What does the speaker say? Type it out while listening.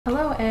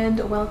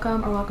and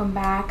welcome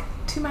back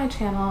to my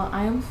channel.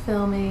 I am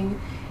filming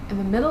in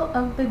the middle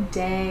of the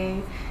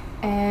day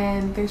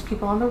and there's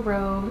people on the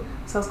road,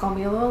 so it's gonna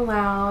be a little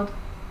loud.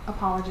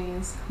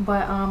 Apologies,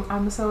 but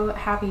I'm so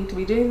happy to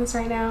be doing this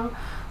right now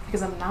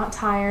because I'm not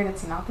tired.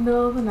 It's not the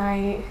middle of the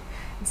night,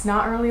 it's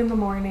not early in the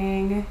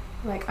morning.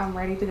 Like, I'm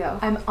ready to go.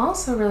 I'm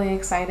also really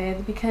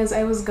excited because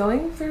I was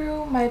going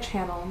through my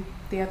channel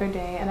the other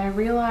day and I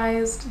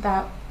realized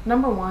that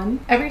number one,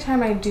 every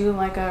time I do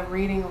like a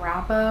reading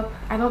wrap-up,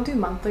 I don't do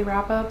monthly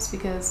wrap-ups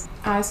because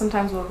I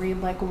sometimes will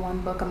read like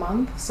one book a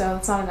month, so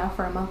it's not enough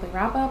for a monthly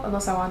wrap-up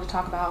unless I wanted to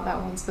talk about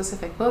that one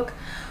specific book.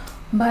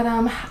 But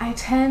I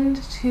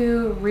tend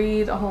to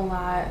read a whole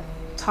lot,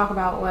 talk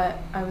about what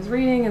I was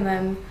reading, and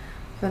then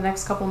for the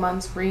next couple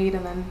months read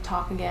and then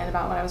talk again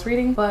about what I was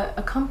reading. But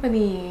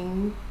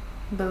accompanying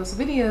those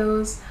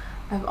videos,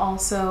 I've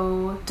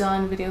also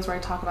done videos where I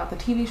talk about the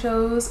TV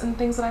shows and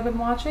things that I've been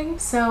watching.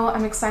 So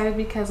I'm excited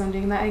because I'm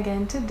doing that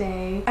again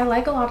today. I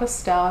like a lot of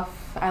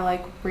stuff. I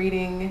like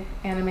reading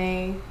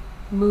anime,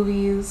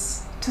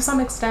 movies. To some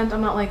extent,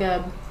 I'm not like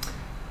a,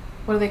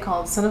 what are they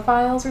called,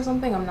 cinephiles or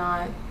something? I'm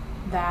not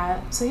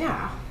that. So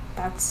yeah,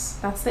 that's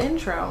the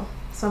intro.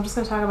 So I'm just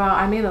gonna talk about,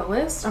 I made a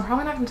list. I'm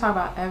probably not gonna talk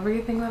about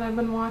everything that I've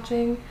been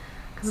watching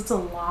because it's a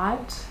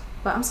lot.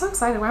 But I'm so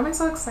excited. Why am I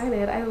so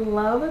excited? I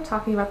love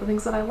talking about the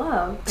things that I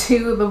love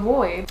to the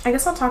void. I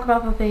guess I'll talk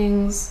about the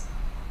things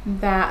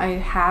that I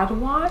had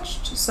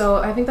watched. So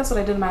I think that's what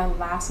I did in my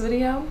last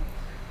video.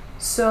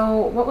 So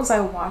what was I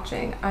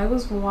watching? I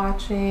was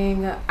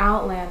watching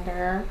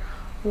Outlander,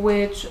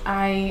 which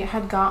I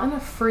had gotten a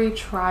free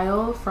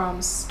trial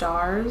from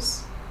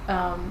Stars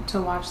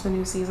to watch the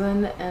new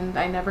season, and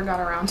I never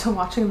got around to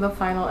watching the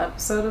final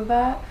episode of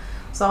that.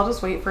 So I'll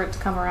just wait for it to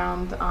come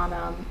around on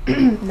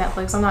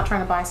Netflix. I'm not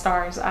trying to buy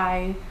Stars.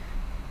 I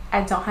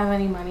don't have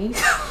any money.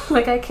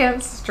 Like, I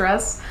can't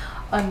stress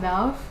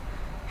enough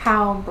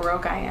how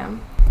broke I am.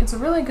 It's a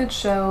really good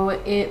show.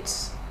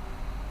 It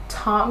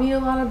taught me a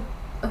lot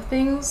of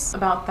things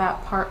about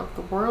that part of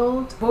the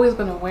world. I've always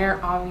been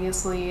aware,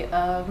 obviously,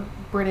 of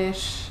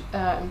British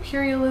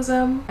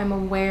imperialism.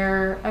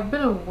 I've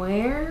been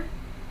aware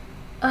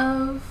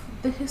of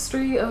the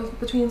history of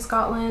between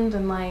Scotland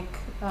and like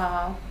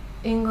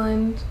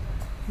England,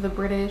 the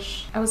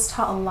British. I was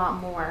taught a lot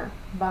more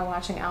by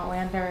watching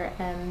Outlander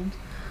and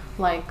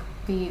like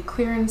the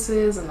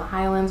clearances and the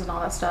Highlands and all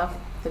that stuff,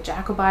 the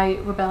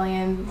Jacobite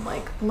rebellion,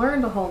 like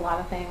learned a whole lot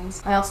of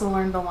things. I also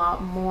learned a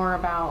lot more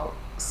about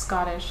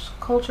Scottish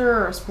culture,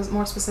 or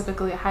more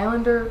specifically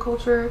Highlander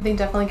culture. They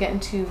definitely get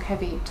into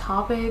heavy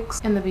topics.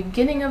 In the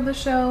beginning of the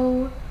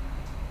show,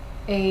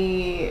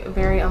 a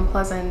very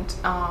unpleasant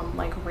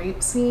like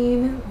rape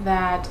scene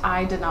that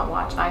I did not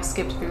watch. I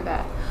skipped through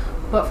that.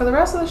 But for the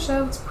rest of the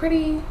show, it's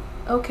pretty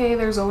okay.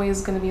 There's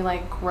always going to be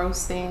like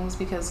gross things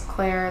because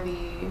Claire,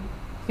 the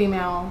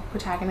female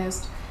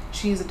protagonist,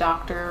 she's a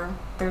doctor.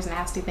 There's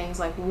nasty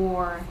things like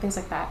war, things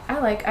like that.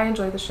 I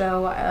enjoy the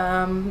show.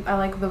 I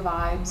like the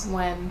vibes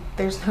when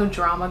there's no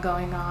drama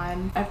going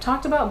on. I've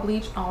talked about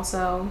Bleach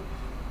also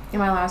in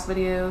my last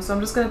video, so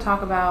I'm just going to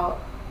talk about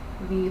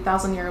the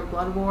 1,000-Year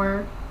Blood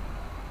War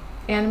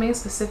anime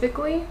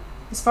specifically.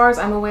 As far as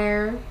I'm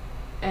aware,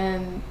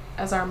 and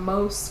as are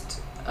most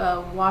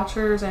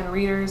watchers and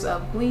readers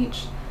of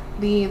Bleach,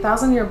 the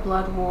 1,000-Year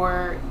Blood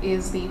War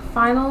is the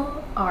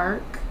final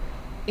arc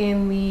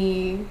in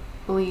the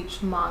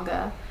Bleach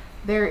manga.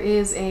 There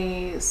is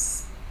a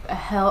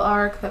hell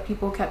arc that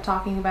people kept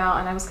talking about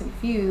and I was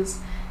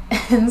confused,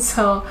 and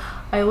so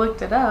I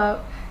looked it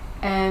up,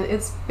 and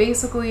it's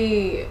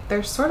basically,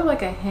 there's sort of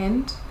like a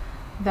hint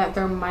that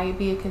there might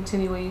be a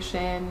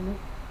continuation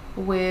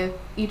with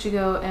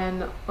Ichigo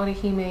and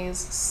Orihime's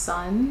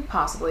son,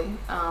 possibly.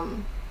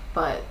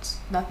 But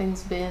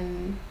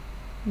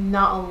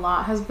not a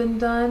lot has been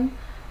done.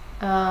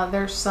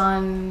 Their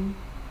son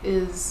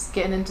is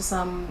getting into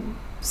some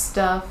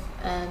stuff,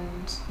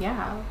 and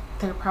yeah,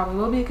 there probably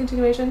will be a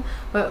continuation.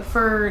 But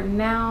for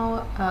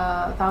now,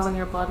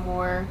 1,000-Year Blood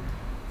War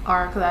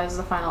arc, that is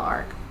the final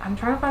arc. I'm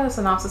trying to find a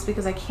synopsis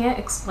because I can't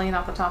explain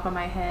off the top of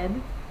my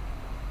head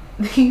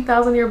the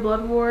 1,000-Year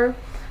Blood War,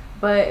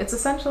 but it's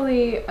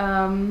essentially,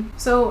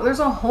 so there's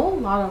a whole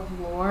lot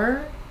of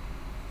lore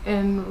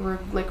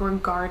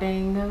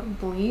regarding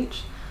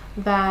Bleach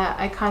that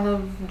I kind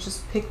of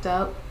just picked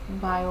up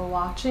by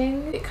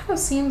watching. It kind of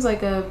seems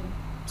like a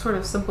sort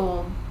of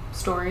simple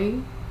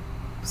story,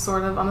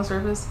 sort of on the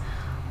surface,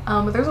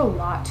 but there's a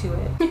lot to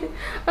it.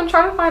 I'm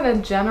trying to find a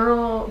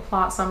general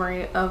plot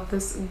summary of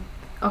this.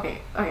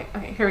 Okay,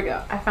 here we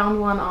go. I found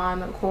one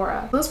on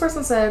Quora. This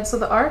person said, so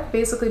the arc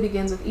basically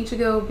begins with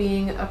Ichigo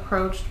being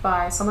approached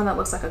by someone that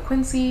looks like a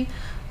Quincy.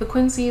 The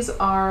Quincy's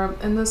are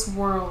in this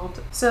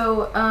world.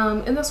 So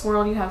in this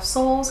world you have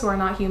souls who are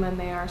not human.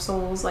 They are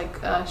souls like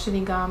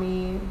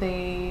Shinigami.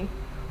 They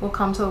will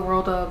come to the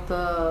world of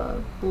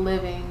the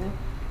living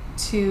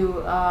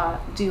to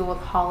deal with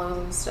hollows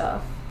and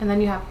stuff. And then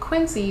you have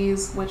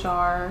Quincy's, which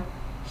are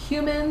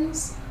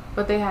humans,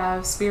 but they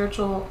have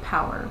spiritual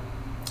power.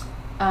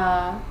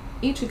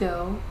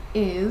 Ichigo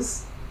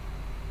is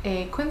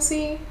a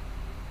Quincy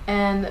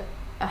and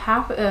a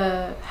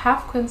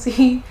half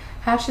Quincy,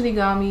 half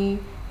Shinigami.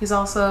 He's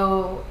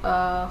also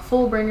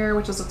Fullbringer,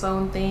 which is its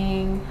own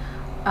thing.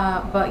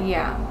 But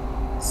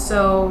yeah,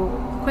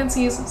 so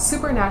Quincy's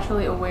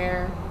supernaturally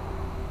aware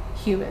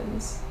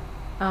humans.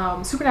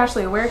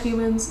 Supernaturally aware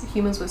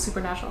humans with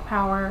supernatural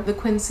power. The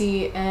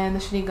Quincy and the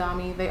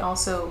Shinigami, they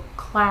also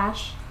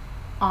clash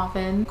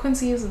often.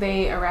 Quincy's,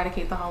 they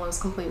eradicate the hollows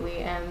completely,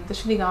 and the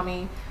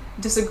Shinigami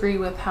disagree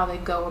with how they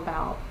go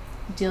about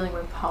dealing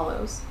with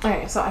hollows.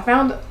 Okay, so I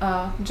found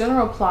a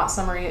general plot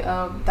summary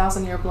of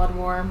Thousand Year Blood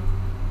War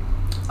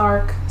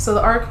arc. So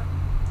the arc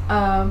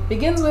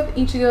begins with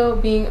Ichigo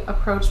being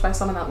approached by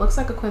someone that looks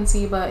like a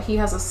Quincy, but he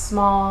has a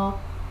small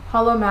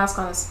hollow mask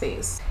on his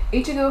face.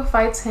 Ichigo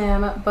fights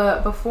him,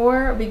 but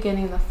before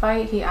beginning the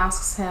fight, he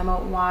asks him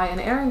why an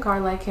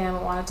Aaronkar like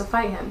him wanted to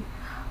fight him.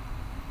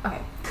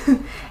 Okay.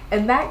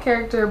 And that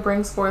character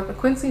brings forth a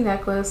Quincy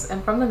necklace,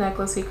 and from the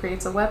necklace he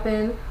creates a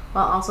weapon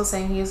while also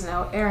saying he is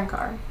no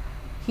Aaronkar.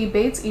 He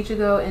baits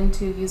Ichigo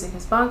into using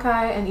his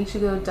Bankai, and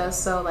Ichigo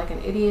does so like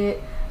an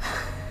idiot.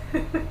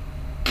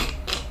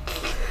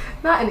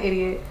 Not an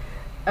idiot.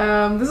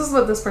 This is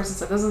what this person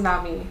said. This is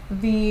not me.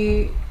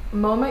 The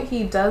moment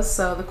he does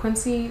so, the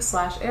Quincy /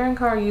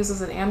 Aaronkar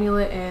uses an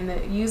amulet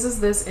and uses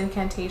this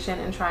incantation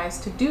and tries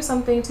to do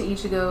something to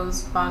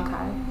Ichigo's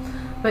Bankai.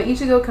 But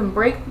Ichigo can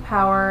break the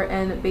power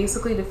and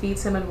basically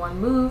defeats him in one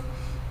move,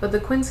 but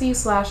the Quincy /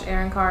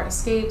 Aaronkar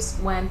escapes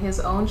when his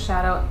own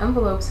shadow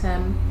envelopes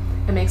him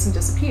and makes him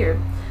disappear.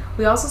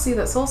 We also see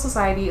that Soul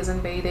Society is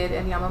invaded,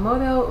 and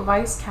Yamamoto's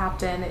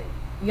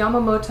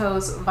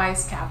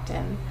vice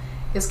captain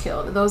is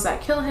killed. Those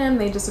that kill him,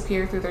 they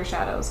disappear through their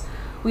shadows.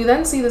 We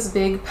then see this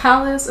big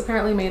palace,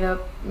 apparently made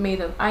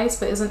of ice,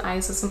 but isn't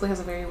ice. It simply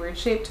has a very weird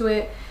shape to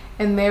it.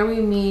 And there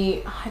we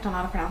meet, I don't know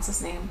how to pronounce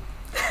this name.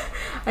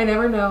 I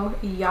never know.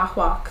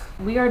 Yahwak.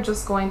 We are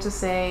just going to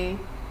say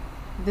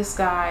this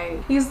guy.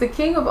 He's the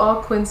king of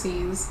all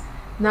Quincy's,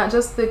 not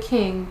just the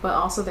king, but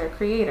also their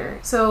creator.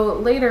 So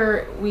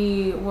later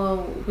we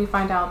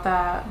find out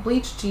that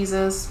Bleach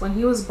Jesus, when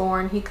he was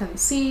born, he couldn't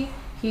see,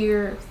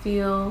 hear,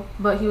 feel,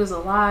 but he was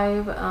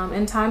alive.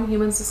 In time,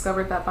 humans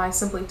discovered that by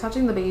simply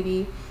touching the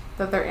baby,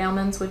 that their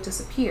ailments would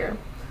disappear.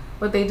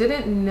 What they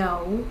didn't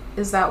know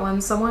is that when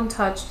someone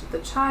touched the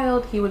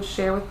child, he would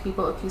share with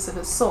people a piece of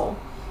his soul.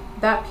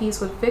 That piece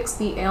would fix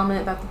the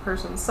ailment that the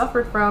person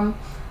suffered from,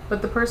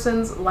 but the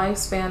person's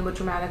lifespan would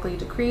dramatically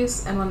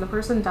decrease, and when the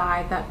person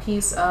died, that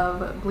piece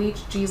of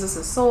Bleach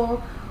Jesus'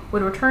 soul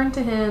would return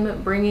to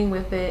him, bringing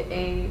with it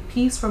a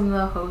piece from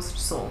the host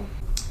soul.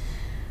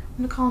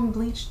 I'm gonna call him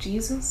Bleach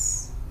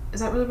Jesus? Is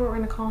that really what we're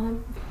gonna call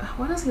him?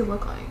 What does he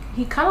look like?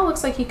 He kind of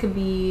looks like he could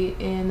be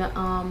in,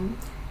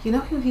 you know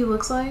who he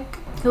looks like?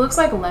 He looks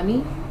like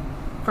Lemmy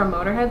from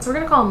Motorhead, so we're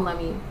gonna call him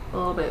Lemmy a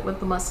little bit with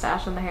the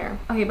mustache and the hair.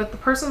 Okay, but the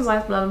person's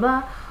life, blah,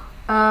 blah,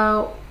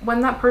 blah.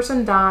 When that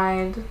person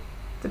died,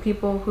 the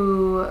people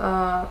who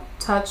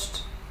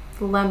touched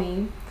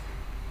Lemmy,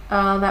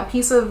 that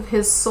piece of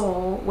his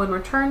soul would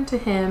return to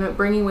him,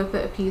 bringing with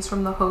it a piece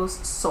from the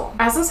host's soul.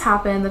 As this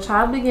happened, the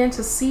child began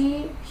to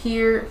see,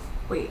 hear,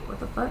 wait, what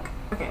the fuck?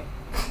 Okay.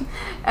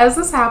 As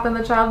this happened,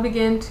 the child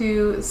began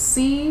to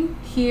see,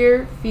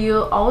 hear,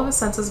 feel, all of his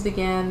senses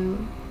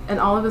began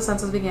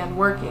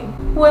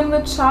working. When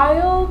the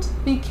child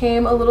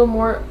became a little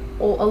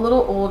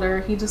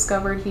older, he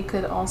discovered he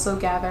could also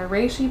gather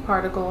reishi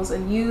particles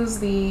and use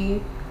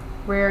the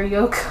rare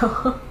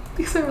yoko.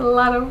 These are a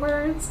lot of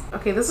words.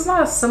 Okay, this is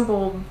not a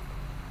simple,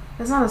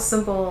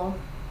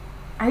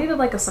 I needed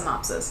like a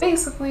synopsis.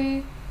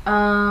 Basically,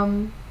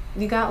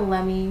 you got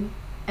Lemmy,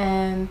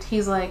 and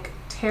he's like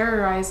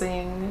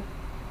terrorizing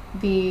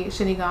the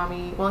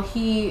Shinigami. Well,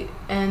 he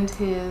and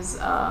his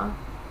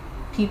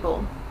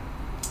people,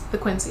 the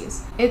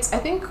Quincy's. I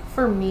think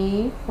for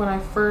me, when I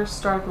first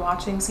started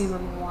watching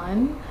season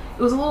 1,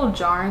 it was a little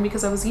jarring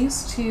because I was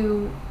used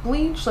to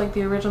Bleach, like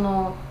the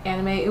original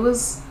anime. It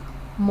was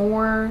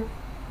more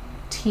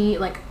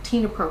teen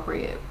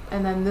appropriate,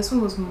 and then this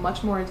one was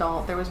much more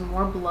adult. There was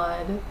more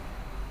blood. It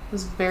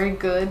was very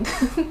good.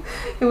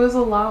 It was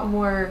a lot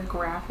more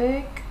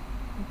graphic,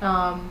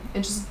 and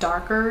just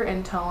darker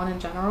in tone in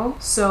general.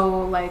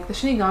 So like the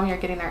Shinigami are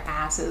getting their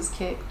asses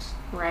kicked,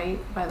 right,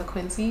 by the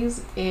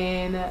Quincy's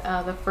in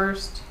the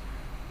first,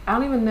 I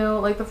don't even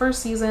know, like the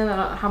first season, I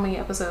don't know how many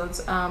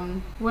episodes.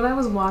 When I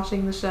was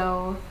watching the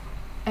show,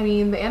 I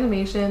mean, the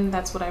animation,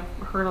 that's what I've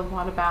heard a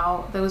lot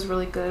about. That was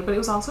really good, but it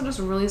was also just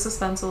really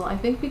suspenseful. I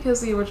think because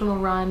the original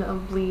run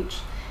of Bleach,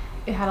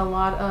 it had a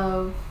lot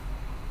of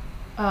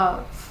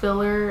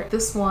filler.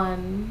 This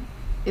one,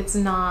 it's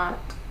not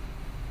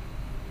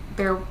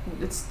there.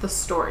 It's the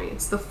story.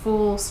 It's the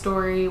full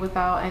story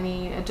without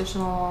any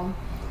additional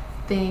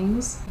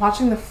things.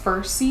 Watching the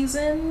first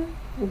season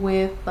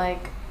with I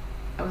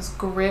was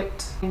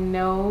gripped. I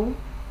know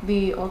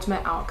the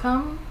ultimate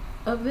outcome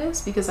of this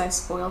because I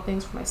spoil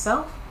things for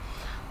myself,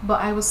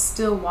 but I was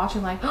still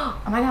watching like,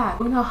 oh my god,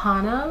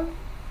 Unohana,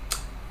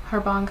 her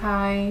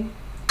Bankai,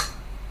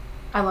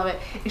 I love it.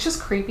 It's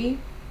just creepy.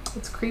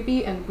 It's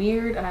creepy and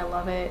weird and I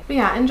love it. But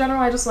yeah, in general,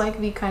 I just like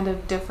the kind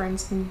of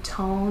difference in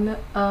tone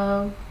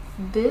of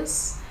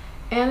this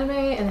anime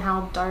and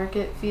how dark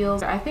it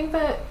feels. I think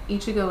that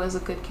Ichigo is a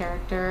good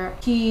character.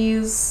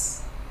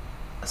 He's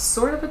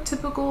sort of a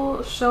typical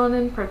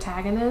shonen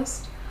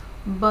protagonist,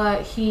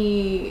 but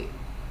he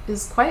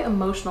is quite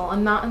emotional,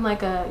 and not in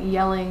like a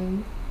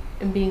yelling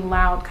and being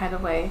loud kind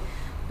of way,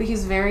 but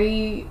he's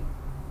very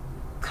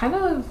kind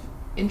of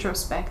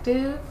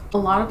introspective. A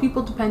lot of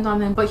people depend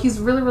on him, but he's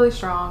really, really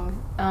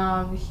strong.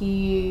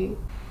 He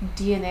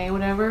DNA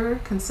whatever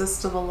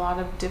consists of a lot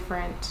of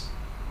different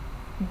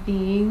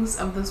beings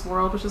of this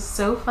world, which is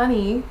so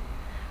funny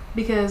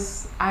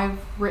because I've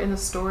written a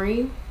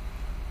story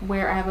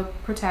where I have a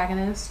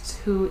protagonist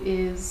who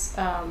is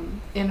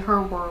in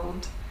her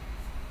world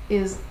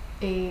is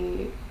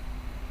a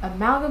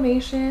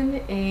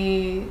amalgamation,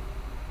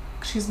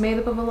 she's made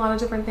up of a lot of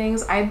different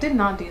things. I did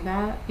not do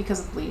that because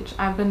of Bleach.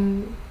 I've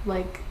been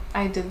like,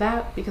 I did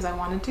that because I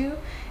wanted to,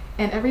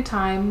 and every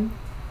time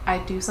I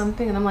do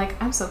something and I'm like,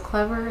 I'm so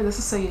clever, this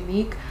is so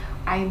unique,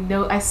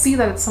 I see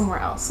that it's somewhere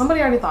else.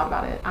 Somebody already thought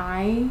about it.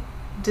 I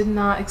did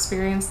not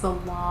experience the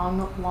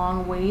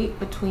long wait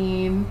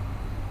between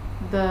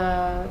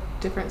the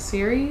different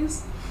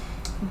series,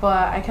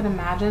 but I can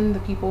imagine the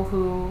people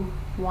who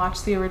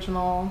watched the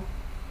original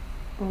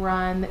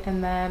run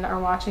and then are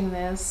watching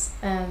this,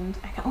 and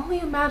I can only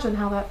imagine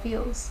how that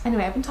feels.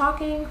 Anyway, I've been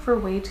talking for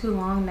way too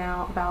long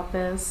now about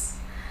this.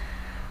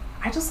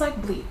 I just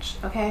like Bleach,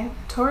 okay?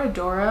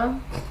 Toradora.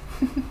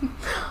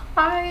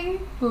 I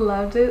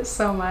loved it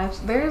so much.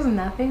 There's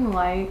nothing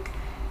like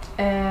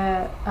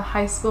a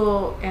high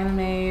school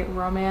anime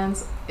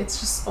romance.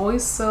 It's just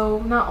always so,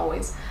 not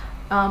always,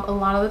 a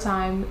lot of the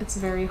time it's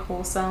very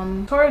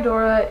wholesome.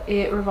 Toradora,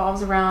 it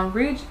revolves around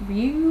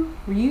Ryuji.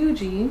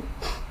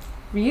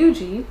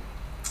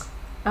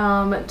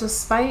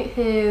 Despite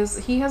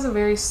he has a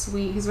very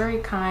sweet, he's very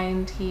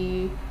kind,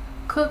 he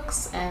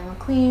cooks and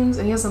cleans,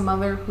 and he has a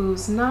mother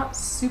who's not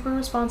super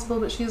responsible,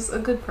 but she's a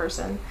good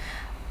person.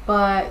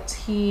 But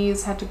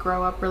he's had to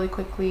grow up really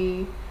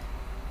quickly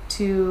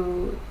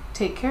to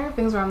take care of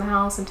things around the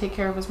house and take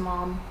care of his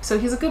mom. So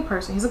he's a good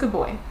person, he's a good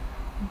boy,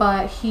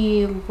 but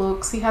he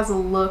has a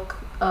look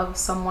of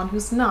someone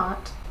who's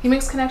not. He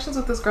makes connections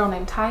with this girl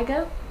named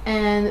Taiga,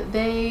 and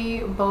they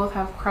both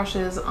have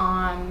crushes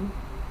on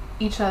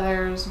each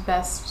other's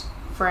best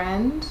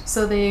friend.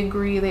 So they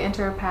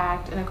enter a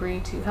pact and agree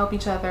to help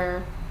each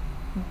other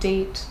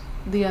date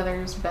the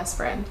other's best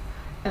friend.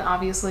 And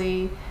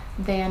obviously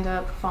they end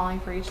up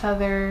falling for each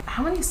other.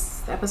 How many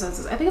episodes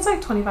is it? I think it's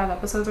like 25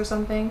 episodes or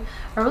something.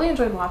 I really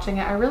enjoyed watching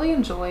it. I really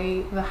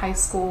enjoy the high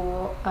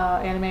school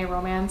anime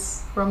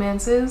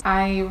romances.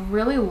 I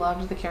really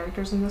loved the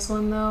characters in this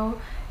one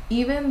though.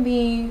 Even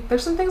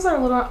there's some things that are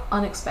a little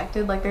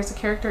unexpected. Like there's a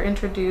character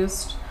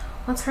introduced,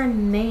 what's her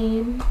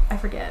name? I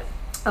forget.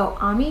 Oh,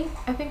 Ami,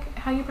 I think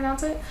how you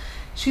pronounce it.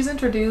 She's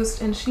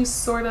introduced and she's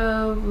sort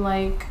of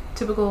like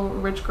typical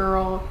rich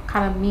girl,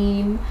 kind of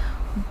mean,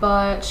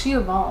 but she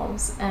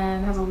evolves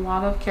and has a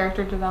lot of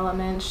character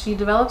development. She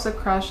develops a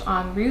crush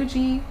on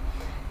Ryuji.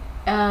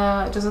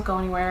 It doesn't go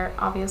anywhere,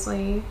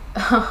 obviously.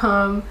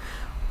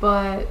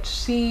 But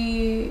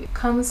she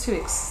comes to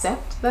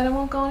accept that it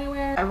won't go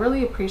anywhere. I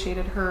really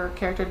appreciated her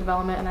character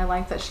development, and I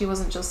liked that she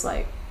wasn't just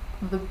like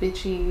the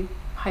bitchy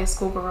high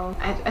school girl.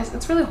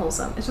 It's really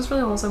wholesome. It's just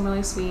really wholesome,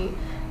 really sweet.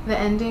 The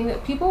ending,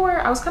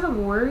 I was kind of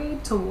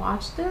worried to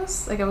watch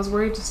this. Like I was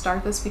worried to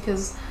start this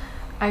because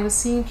I was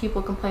seeing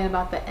people complain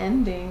about the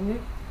ending,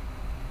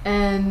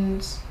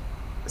 and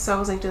so I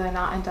was like, do they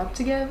not end up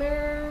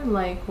together?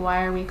 Like,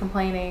 why are we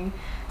complaining?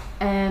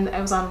 And I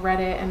was on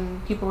Reddit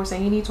and people were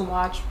saying you need to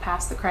watch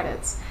past the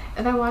credits,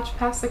 and I watched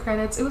past the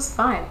credits. It was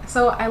fine.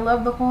 So I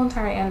love the whole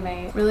entire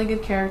anime. Really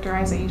good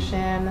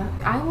characterization.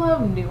 I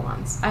love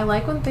nuance. I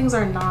like when things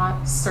are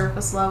not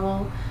surface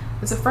level.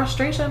 It's a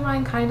frustration of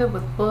mine kind of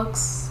with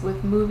books,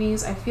 with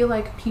movies. I feel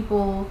like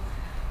people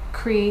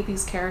create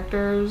these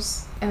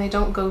characters and they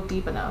don't go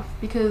deep enough,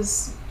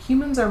 because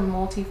humans are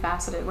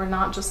multifaceted. We're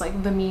not just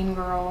like the mean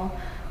girl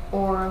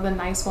or the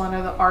nice one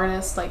or the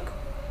artist. Like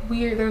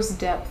there's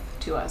depth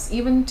to us,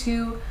 even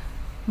to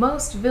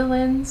most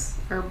villains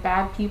or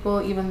bad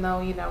people, even though,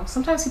 you know,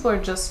 sometimes people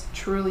are just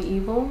truly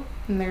evil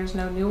and there's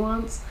no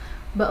nuance,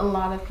 but a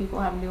lot of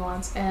people have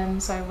nuance.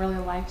 And so I really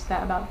liked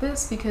that about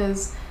this,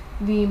 because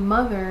the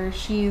mother,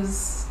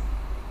 she's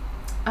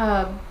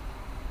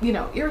you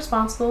know,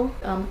 irresponsible,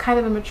 kind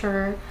of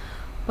immature,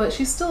 but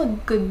she's still a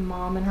good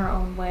mom in her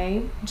own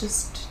way,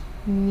 just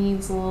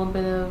needs a little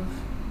bit of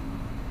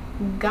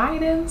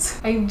guidance.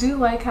 I do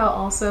like how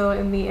also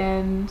in the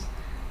end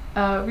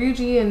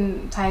Ryuji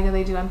and Taiga,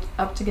 they do end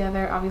up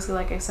together, obviously,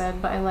 like I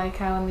said, but I like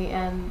how in the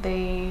end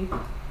they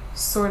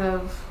sort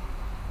of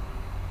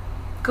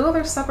go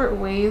their separate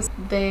ways.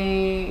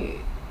 They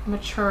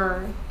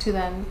mature to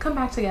then come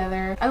back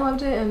together. I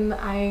loved it and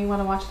I want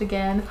to watch it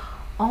again.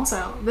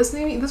 Also, this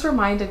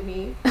reminded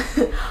me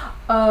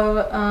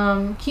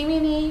of Kimi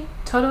ni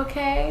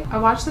Todoke. I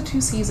watched the 2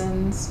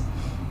 seasons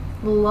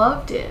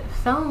loved it,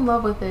 fell in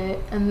love with it,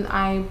 and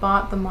I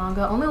bought the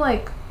manga. Only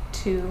like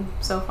 2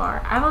 so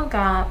far. I don't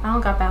got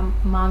that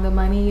manga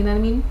money, you know what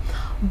I mean?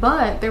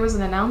 But there was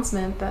an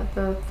announcement that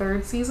the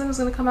 3rd season is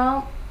gonna come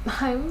out.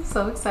 I'm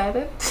so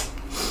excited.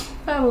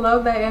 I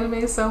love that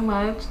anime so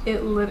much.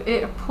 It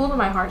pulled at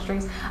my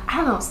heartstrings. I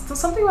don't know,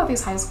 something about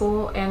these high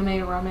school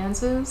anime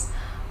romances.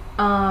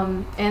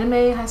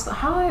 Anime high school.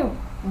 How do I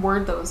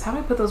word those? How do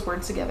I put those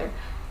words together?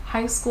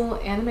 High school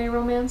anime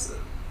romance.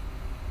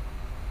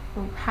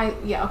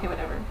 Yeah, okay,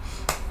 whatever.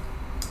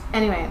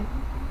 Anyway,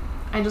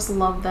 I just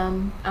love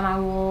them, and I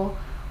will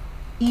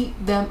eat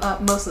them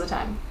up most of the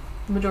time,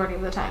 majority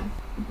of the time.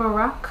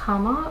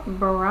 Barakamon.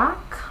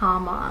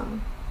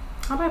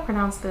 How do I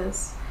pronounce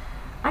this?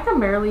 I can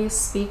barely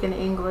speak in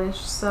English,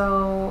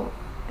 so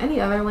any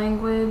other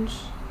language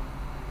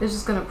is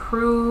just gonna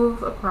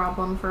prove a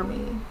problem for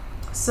me.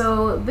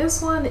 So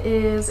this one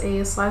is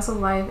a slice of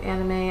life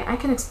anime. I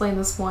can explain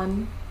this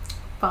one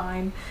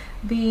fine.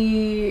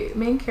 The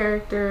main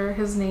character,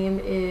 his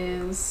name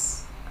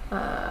is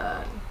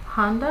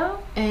Honda,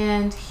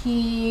 and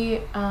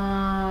he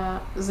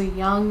is a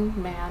young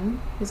man.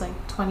 He's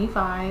like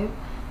 25,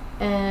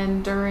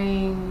 and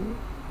during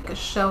a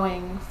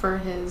showing for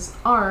his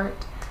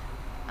art,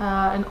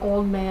 an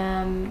old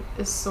man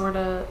is sort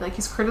of like,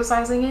 he's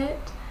criticizing it,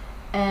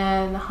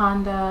 and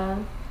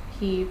Honda,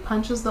 he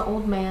punches the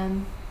old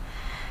man,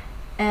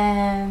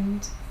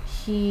 and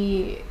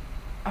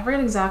I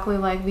forget exactly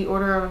like the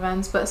order of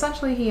events, but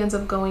essentially he ends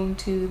up going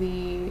to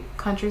the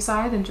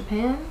countryside in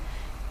Japan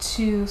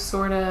to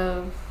sort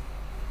of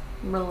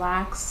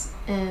relax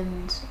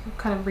and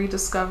kind of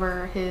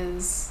rediscover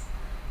his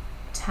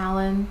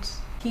talent.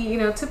 He,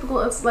 typical,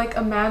 it's like,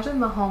 imagine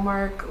the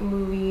Hallmark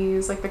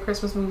movies, like the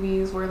Christmas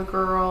movies where the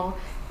girl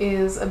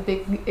is a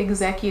big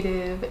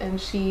executive and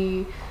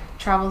she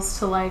travels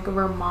to like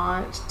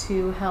Vermont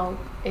to help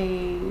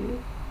a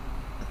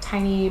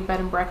tiny bed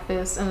and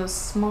breakfast in a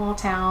small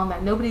town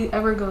that nobody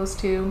ever goes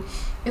to.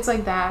 It's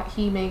like that.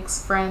 He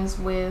makes friends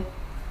with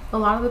a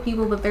lot of the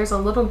people, but there's a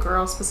little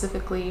girl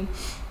specifically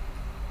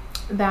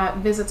that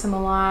visits him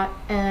a lot,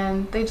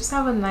 and they just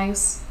have a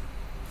nice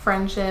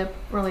friendship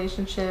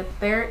relationship.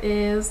 There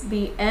is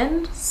the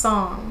end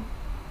song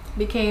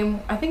became,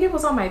 I think it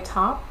was on my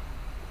top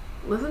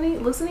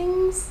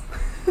listenings.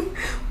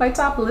 My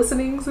top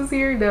listenings is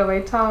here. No, my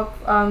top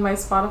on my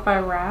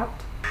Spotify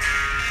Wrapped.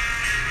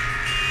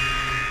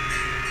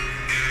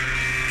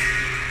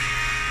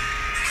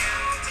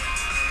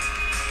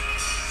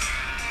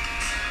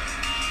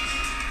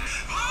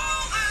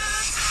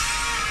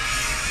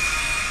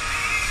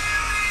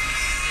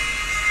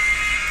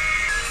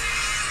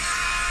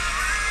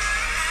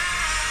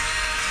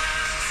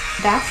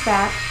 That's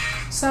that.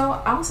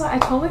 So also, I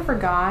totally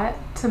forgot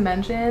to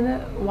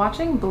mention,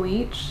 watching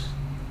Bleach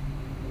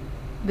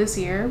this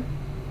year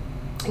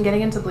and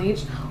getting into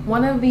Bleach,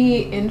 one of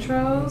the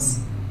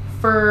intros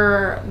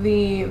for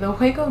the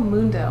Hueco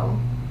Mundo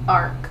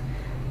arc,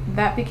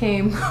 that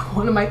became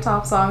one of my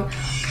top songs.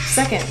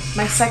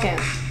 My second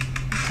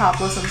top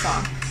listen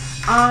song.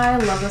 I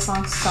love this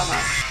song so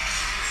much.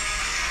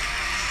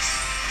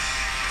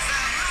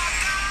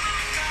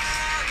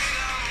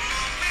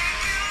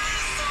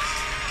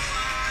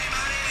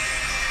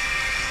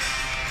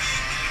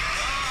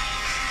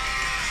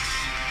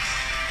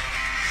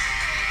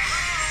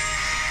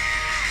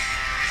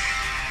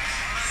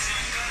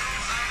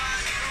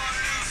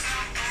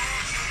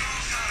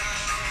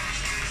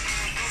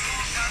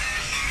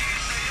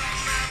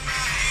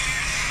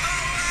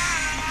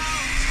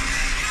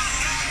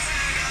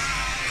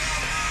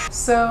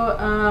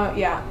 So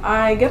yeah,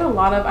 I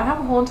have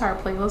a whole entire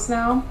playlist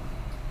now.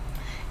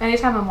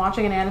 Anytime I'm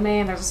watching an anime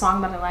and there's a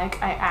song that I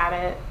like, I add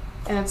it,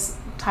 and it's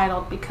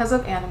titled Because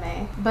of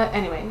Anime. But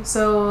anyway,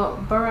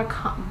 so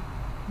Barakamon.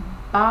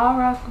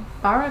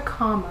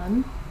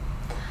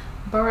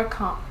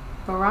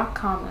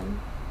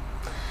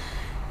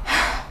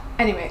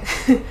 Anyway,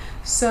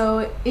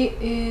 so it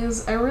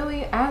is,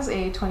 as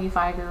a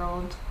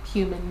 25-year-old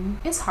human,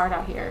 it's hard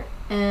out here,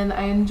 and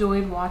I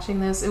enjoyed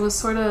watching this. It was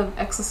sort of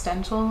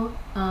existential,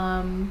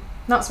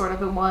 not sort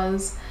of, it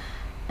was,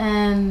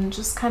 and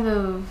just kind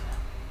of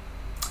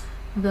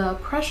the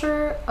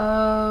pressure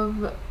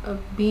of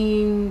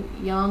being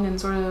young, and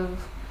sort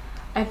of,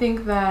 I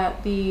think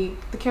that the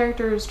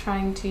character is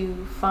trying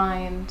to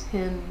find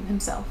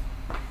himself,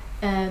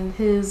 and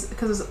because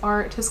his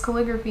art, his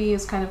calligraphy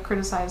is kind of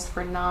criticized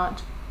for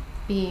not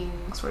being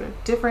sort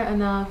of different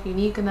enough,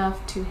 unique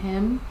enough to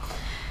him.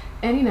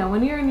 And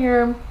when you're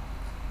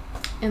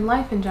in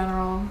life in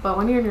general, but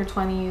when you're in your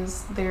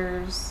 20s,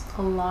 there's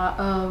a lot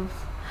of,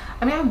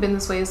 I mean, I've been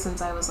this way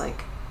since I was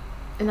like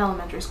in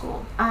elementary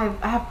school. I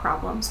have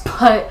problems,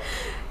 but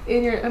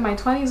in my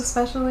 20s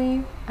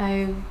especially,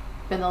 I've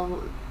been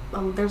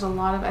there's a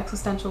lot of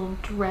existential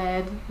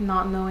dread,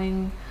 not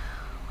knowing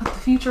what the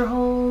future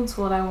holds,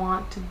 what I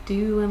want to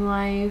do in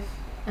life,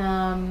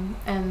 and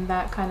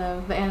that kind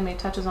of, the anime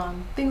touches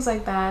on things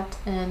like that,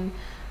 and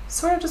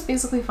sort of just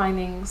basically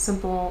finding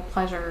simple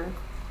pleasure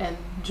and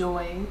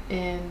joy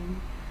in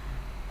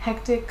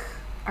hectic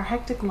our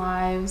hectic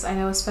lives. I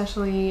know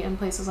especially in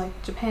places like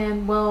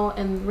Japan, well,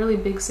 in really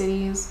big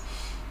cities,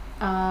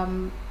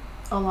 a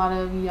lot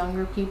of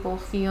younger people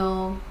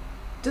feel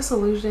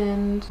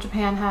disillusioned.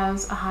 Japan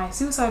has a high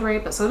suicide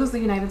rate, but so does the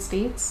United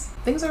States.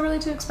 Things are really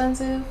too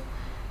expensive.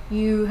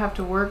 You have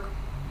to work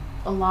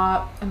a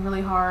lot and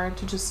really hard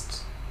to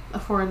just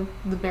afford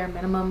the bare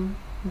minimum,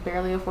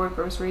 barely afford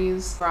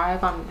groceries,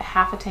 drive on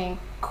half a tank,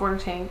 quarter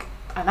tank,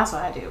 and that's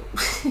what I do.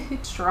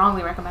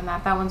 Strongly recommend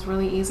that. That one's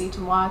really easy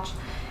to watch.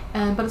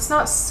 But it's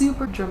not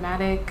super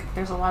dramatic.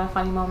 There's a lot of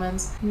funny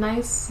moments.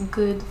 Nice,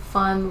 good,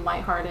 fun,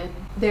 lighthearted.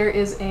 There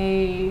is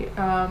a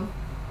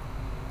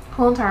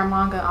whole entire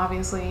manga,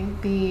 obviously.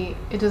 The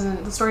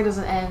story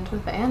doesn't end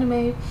with the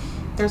anime.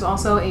 There's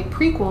also a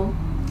prequel,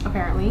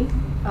 apparently,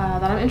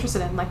 that I'm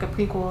interested in, like a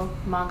prequel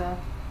manga.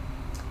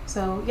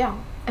 So yeah.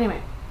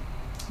 Anyway,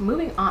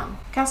 moving on.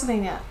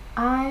 Castlevania.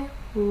 I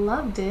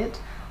loved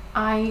it.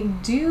 I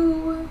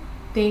do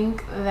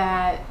think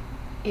that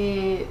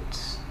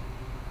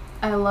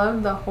I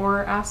loved the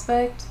horror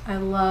aspect. I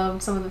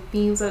loved some of the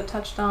themes that it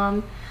touched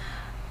on.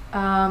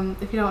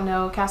 If you don't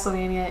know,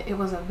 Castlevania, it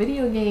was a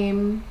video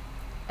game.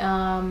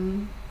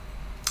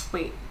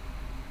 Wait,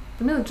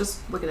 let me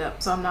just look it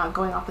up so I'm not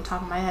going off the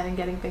top of my head and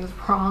getting things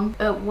wrong.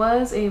 It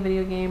was a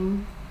video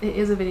game. It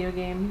is a video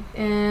game.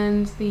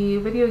 And the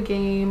video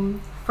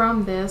game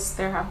from this,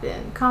 there have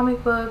been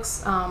comic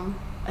books,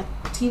 a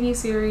TV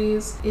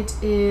series. It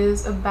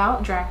is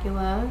about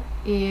Dracula.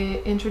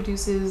 It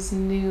introduces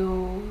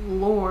new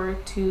lore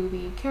to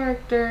the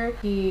character.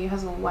 He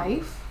has a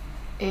wife,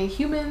 a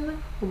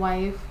human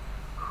wife,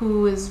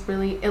 who is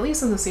really, at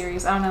least in the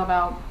series, I don't know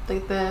about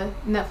like the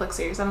Netflix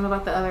series, I don't know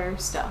about the other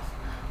stuff,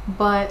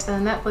 but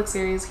in the Netflix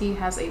series he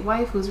has a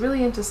wife who's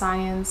really into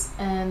science,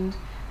 and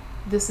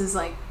this is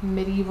like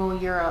medieval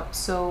Europe,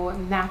 so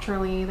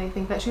naturally they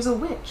think that she's a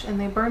witch and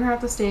they burn her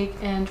at the stake.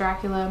 And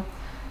Dracula,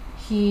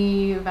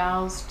 he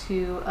vows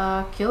to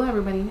kill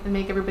everybody and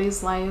make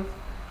everybody's life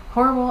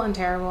horrible and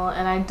terrible,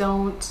 and I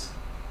don't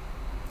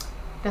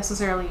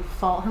necessarily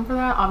fault him for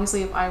that.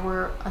 Obviously, if I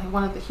were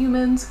one of the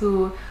humans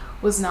who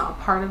was not a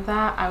part of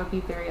that, I would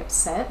be very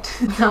upset.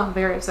 Not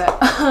very upset.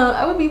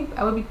 I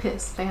would be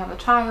pissed. They have a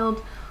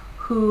child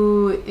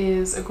who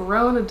is a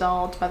grown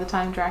adult by the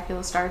time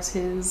Dracula starts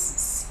his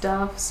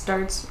stuff,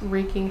 starts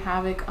wreaking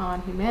havoc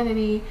on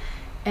humanity,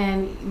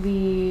 and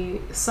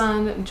the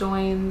son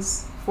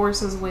joins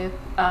forces with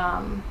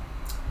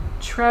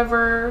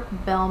Trevor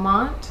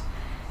Belmont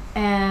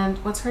and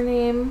what's her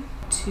name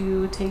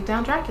to take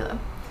down Dracula.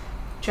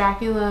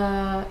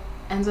 Dracula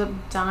ends up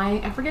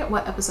dying. I forget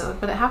what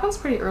episode, but it happens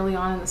pretty early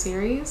on in the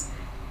series,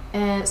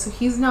 and so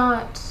he's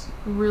not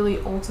really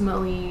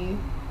ultimately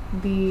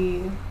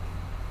the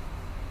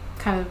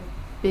kind of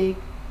big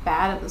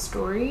bad of the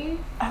story.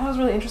 I thought it was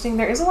really interesting.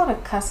 There is a lot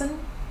of cussing.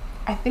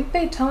 I think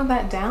they toned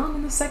that down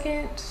in the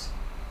second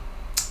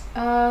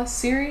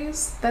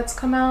series that's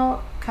come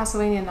out,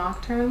 Castlevania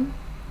Nocturne,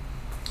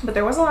 but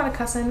there was a lot of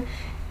cussing,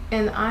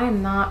 and I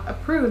am not a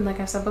prude.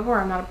 Like I said before,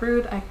 I'm not a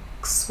prude. I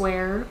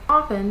swear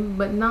often,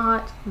 but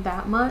not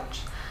that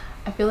much.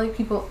 I feel like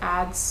people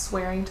add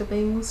swearing to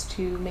things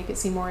to make it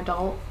seem more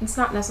adult. It's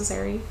not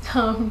necessary.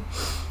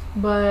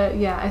 But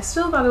yeah, I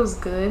still thought it was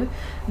good.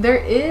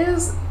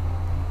 It's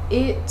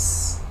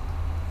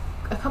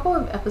a couple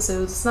of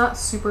episodes. It's not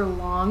super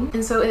long,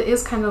 and so it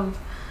is kind of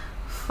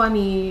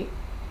funny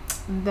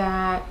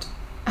that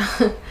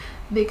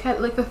they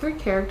cut like the three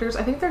characters.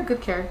 I think they're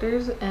good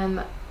characters,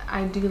 and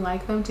I do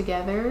like them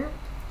together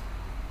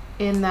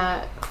in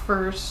that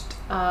first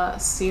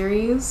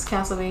series,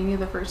 Castlevania,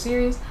 the first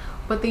series,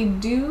 but they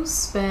do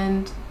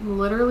spend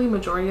literally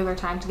majority of their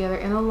time together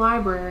in a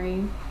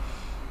library.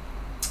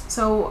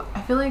 So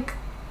I feel like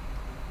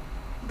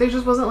there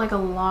just wasn't like a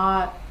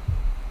lot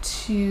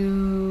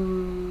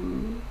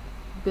to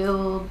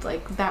build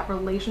like that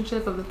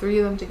relationship of the three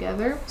of them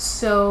together.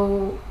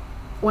 So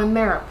when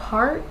they're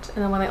apart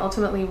and then when they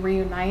ultimately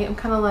reunite, I'm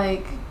kind of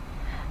like,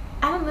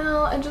 I don't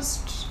know,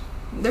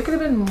 there could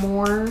have been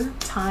more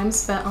time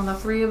spent on the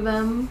three of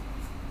them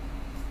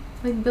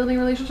like building a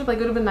relationship. Like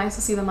it would have been nice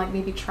to see them like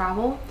maybe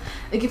travel,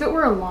 like if it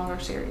were a longer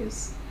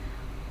series,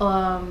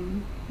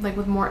 like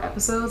with more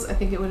episodes. I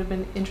think it would have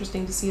been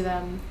interesting to see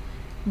them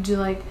do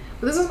like,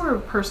 but this is more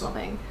of a personal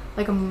thing,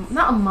 like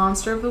not a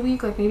monster of the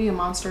week, like maybe a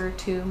monster or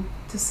two,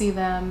 to see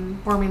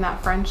them forming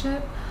that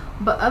friendship.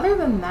 But other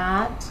than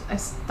that, I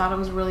thought it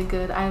was really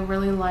good. I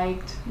really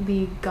liked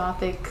the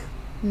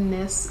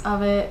gothicness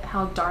of it,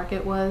 how dark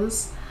it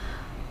was.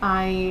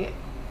 I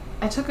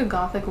took a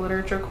gothic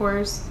literature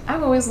course.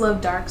 I've always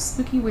loved dark,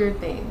 spooky, weird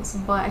things,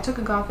 but I took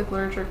a gothic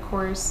literature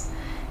course,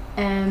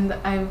 and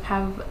I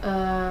have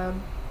a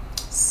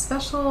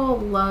special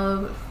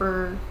love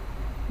for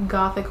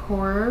gothic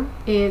horror.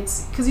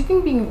 It's because you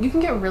can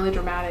get really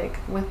dramatic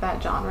with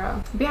that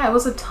genre. But yeah, it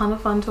was a ton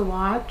of fun to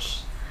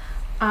watch.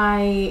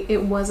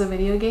 It was a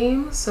video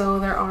game, so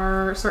there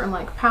are certain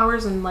like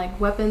powers and like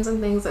weapons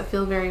and things that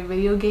feel very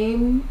video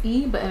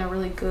game-y, but in a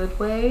really good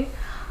way.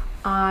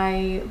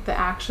 The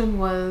action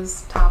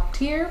was top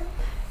tier,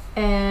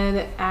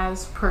 and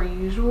as per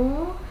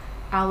usual,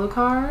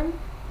 Alucard,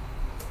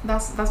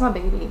 that's my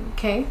baby,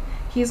 okay?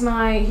 He's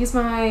my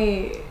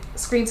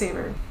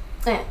screensaver.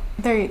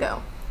 There you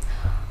go.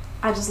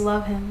 I just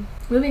love him.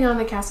 Moving on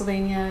to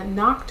Castlevania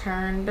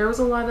Nocturne, there was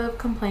a lot of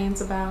complaints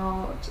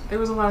about, there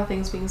was a lot of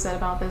things being said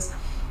about this.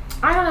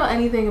 I don't know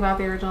anything about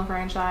the original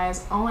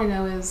franchise. All I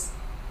know is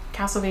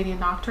Castlevania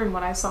Nocturne,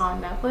 what I saw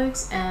on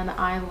Netflix, and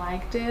I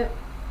liked it.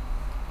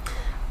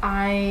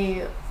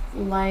 I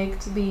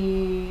liked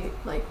the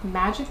like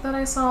magic that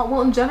I saw.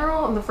 Well, in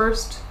general, in the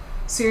first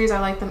series, I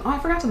liked them. Oh, I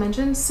forgot to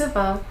mention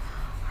Sypha.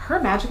 Her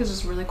magic is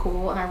just really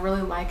cool, and I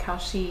really like how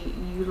she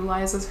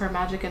utilizes her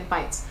magic in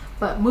fights.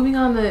 But moving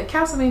on to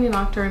Castlevania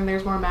Nocturne,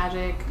 there's more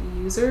magic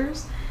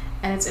users,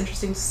 and it's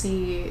interesting to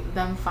see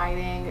them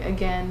fighting.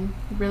 Again,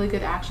 really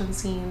good action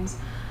scenes,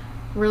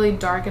 really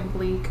dark and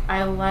bleak.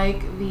 I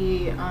like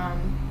the, I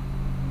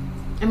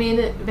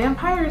mean,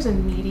 vampires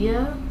in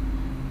media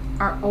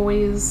are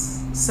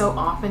always so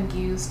often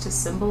used to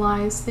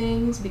symbolize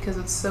things because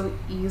it's so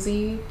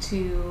easy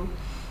to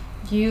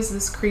use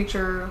this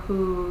creature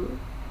who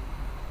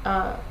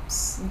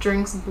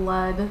drinks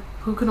blood,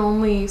 who can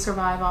only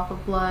survive off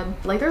of blood.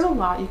 Like, there's a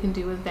lot you can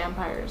do with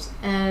vampires,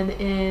 and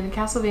in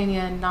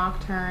Castlevania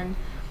Nocturne,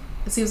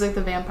 it seems like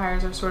the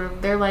vampires are sort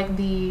of, they're like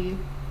the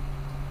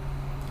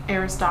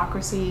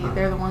aristocracy,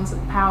 they're the ones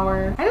in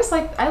power. I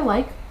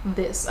like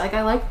this, like,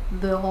 I like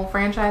the whole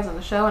franchise and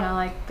the show, and I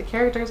like the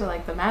characters, I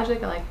like the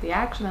magic, I like the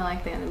action, I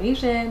like the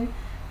animation.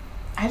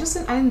 I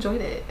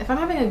enjoyed it. If I'm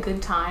having a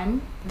good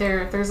time,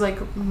 if there's like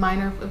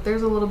if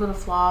there's a little bit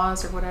of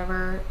flaws or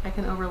whatever, I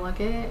can overlook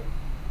it.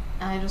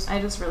 And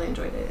I just really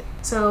enjoyed it.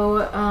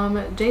 So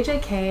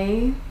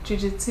JJK,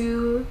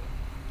 Jujutsu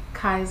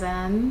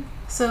Kaisen.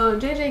 So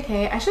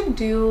JJK, I should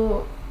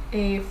do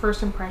a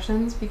first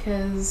impressions,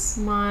 because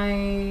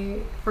my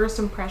first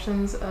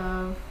impressions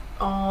of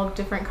all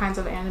different kinds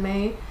of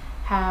anime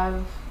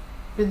have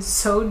been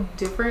so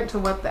different to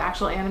what the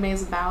actual anime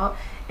is about.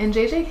 In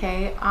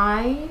JJK,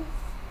 I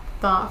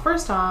thought,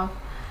 first off,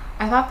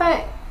 I thought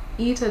that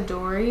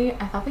Itadori,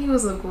 I thought that he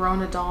was a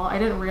grown adult. I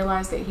didn't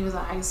realize that he was a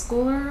high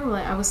schooler.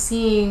 Like, I was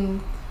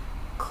seeing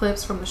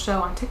clips from the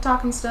show on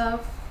TikTok and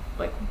stuff,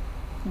 like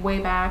way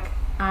back.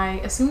 I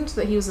assumed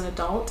that he was an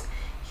adult.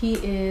 He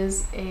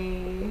is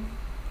a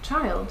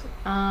child.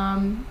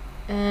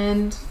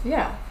 And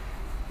yeah,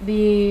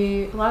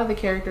 a lot of the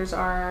characters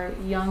are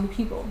young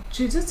people.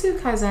 Jujutsu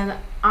Kaisen,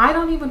 I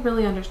don't even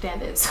really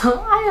understand it, so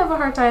I have a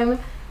hard time.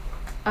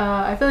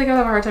 I feel like I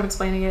have a hard time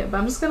explaining it, but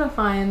I'm just gonna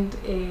find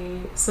a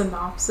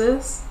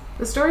synopsis.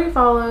 The story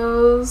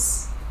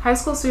follows high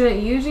school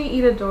student Yuji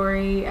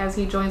Itadori as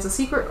he joins a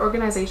secret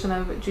organization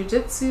of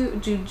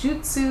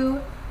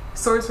jujutsu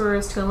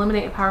sorcerers to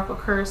eliminate a powerful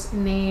curse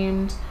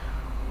named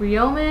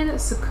Ryomen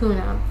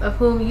Sukuna, of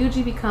whom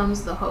Yuji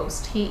becomes the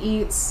host. He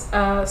eats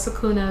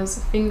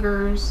Sukuna's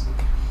fingers,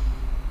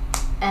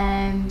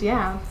 and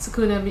yeah,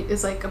 Sukuna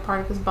is like a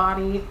part of his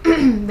body.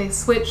 They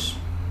switch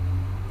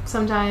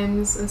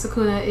sometimes, and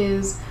Sukuna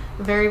is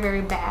very,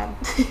 very bad.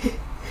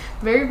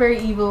 Very, very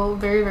evil,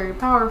 very, very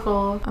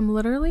powerful. I'm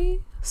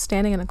literally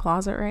standing in a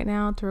closet right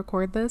now to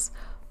record this,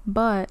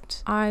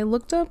 but I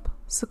looked up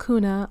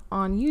Sukuna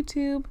on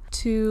YouTube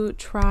to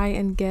try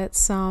and get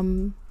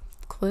some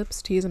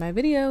clips to use in my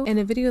video, and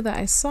a video that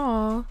I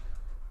saw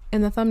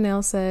in the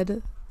thumbnail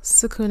said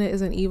Sukuna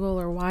isn't evil,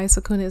 or why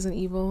Sukuna isn't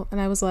evil, and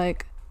I was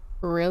like,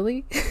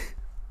 really?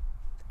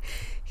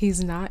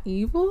 He's not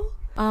evil?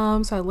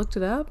 So I looked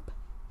it up,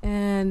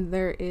 and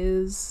there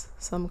is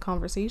some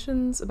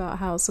conversations about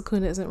how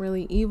Sukuna isn't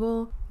really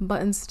evil,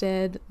 but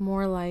instead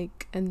more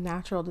like a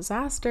natural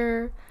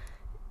disaster.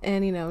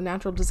 And you know,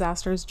 natural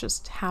disasters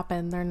just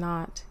happen, they're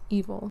not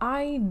evil.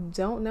 I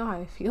don't know how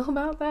I feel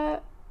about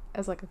that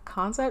as like a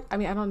concept. I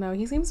mean, I don't know,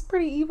 he seems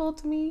pretty evil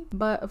to me,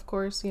 but of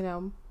course, you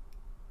know,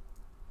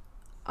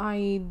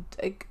 I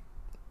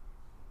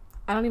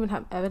don't even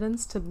have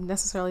evidence to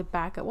necessarily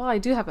back it. Well, I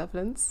do have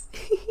evidence.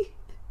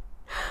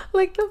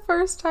 Like, the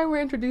first time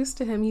we're introduced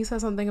to him, he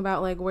says something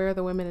about like, where are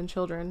the women and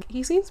children?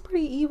 He seems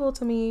pretty evil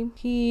to me.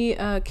 He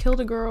killed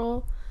a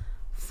girl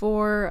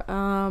for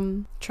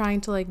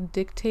trying to like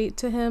dictate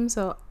to him,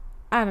 so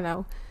I don't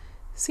know,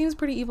 seems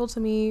pretty evil to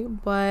me.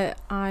 But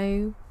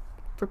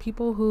for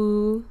people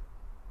who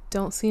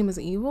don't see him as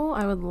evil,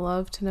 I would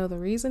love to know the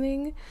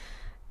reasoning.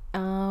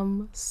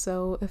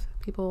 So if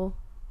people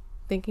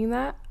thinking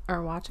that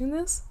are watching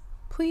this,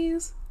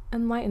 please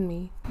enlighten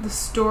me. The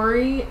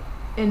story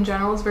in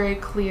general is very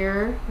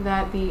clear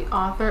that the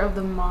author of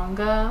the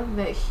manga,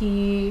 that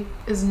he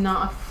is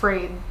not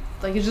afraid,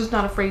 like he's just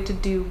not afraid to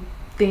do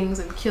things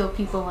and kill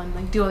people and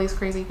like do all these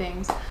crazy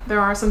things. There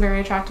are some very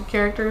attractive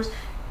characters,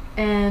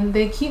 and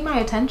they keep my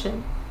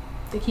attention.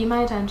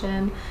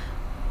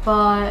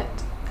 But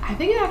I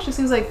think it actually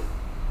seems like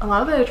a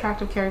lot of the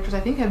attractive characters, I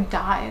think, have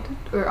died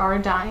or are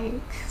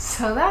dying.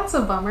 So that's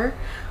a bummer.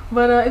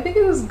 But I think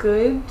it was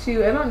good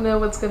to, I don't know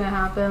what's gonna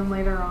happen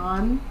later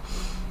on,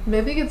 but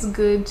I think it's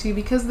good to,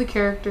 because the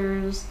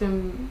characters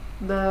in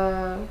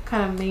the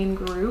kind of main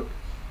group,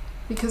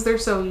 because they're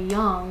so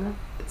young,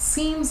 it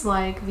seems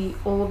like the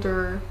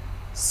older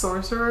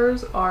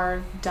sorcerers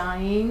are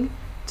dying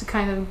to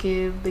kind of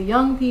give the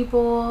young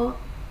people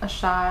a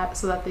shot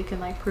so that they can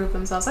like prove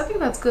themselves. I think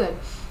that's good.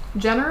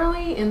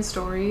 Generally in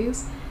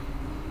stories,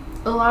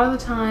 a lot of the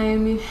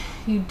time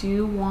you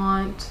do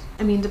want,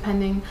 I mean,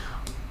 depending,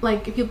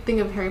 like if you think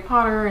of Harry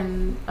Potter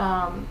and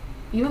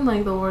even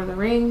like the Lord of the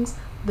Rings,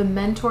 the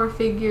mentor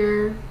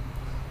figure,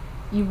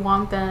 you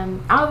want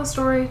them out of the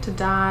story to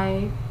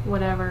die,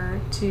 whatever,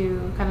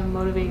 to kind of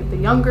motivate the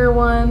younger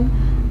one,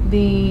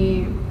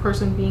 the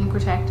person being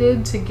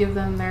protected, to give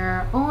them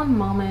their own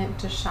moment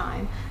to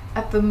shine.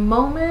 At the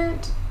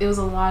moment, it was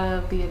a lot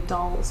of the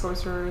adult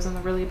sorcerers and the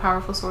really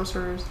powerful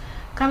sorcerers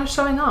kind of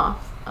showing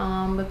off.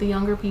 But the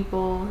younger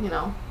people, you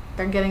know,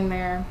 they're getting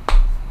their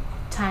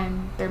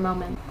time, their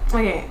moment.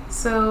 Okay,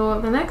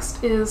 so the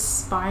next is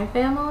Spy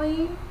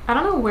Family. I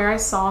don't know where I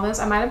saw this.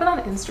 I might have been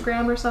on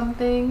Instagram or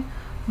something,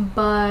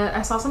 but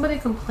I saw somebody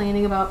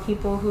complaining about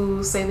people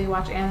who say they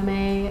watch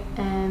anime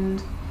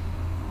and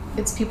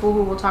it's people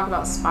who will talk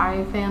about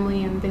Spy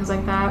Family and things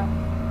like that.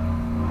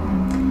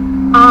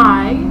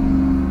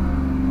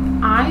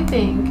 I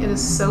think it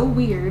is so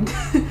weird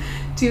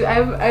to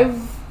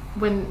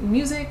when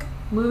music,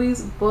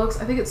 movies, books,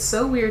 I think it's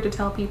so weird to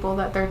tell people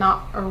that they're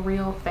not a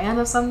real fan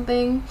of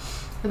something,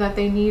 or that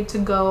they need to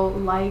go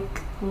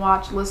like,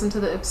 watch, listen to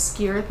the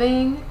obscure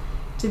thing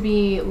to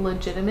be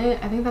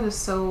legitimate. I think that is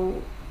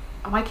so,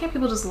 why can't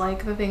people just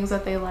like the things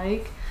that they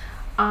like?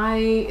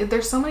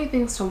 There's so many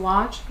things to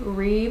watch,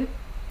 read.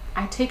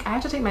 I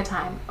have to take my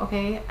time,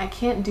 okay? I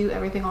can't do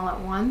everything all at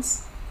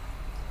once.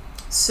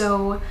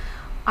 So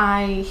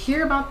I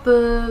hear about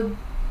the,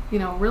 you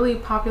know, really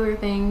popular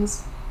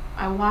things.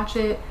 I watch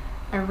it,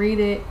 I read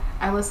it,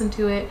 I listen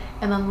to it,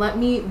 and then let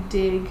me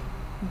dig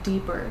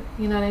deeper.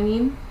 You know what I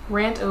mean?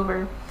 Rant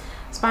over.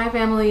 Spy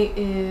Family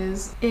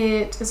is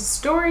a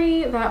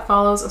story that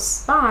follows a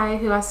spy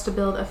who has to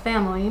build a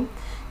family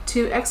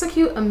to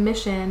execute a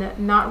mission,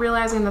 not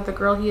realizing that the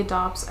girl he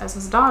adopts as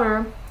his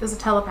daughter is a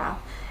telepath,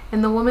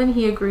 and the woman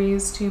he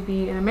agrees to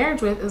be in a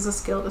marriage with is a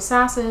skilled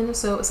assassin.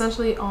 So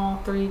essentially all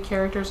three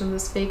characters in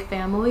this fake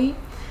family,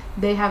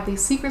 they have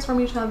these secrets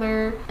from each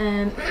other,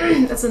 and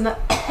it's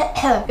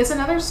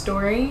another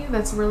story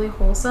that's really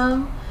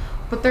wholesome.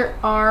 But there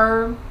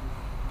are,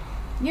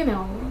 you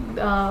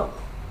know,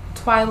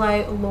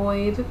 Twilight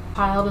Lloyd,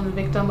 child and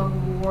victim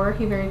of war,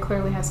 he very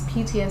clearly has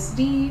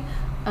PTSD.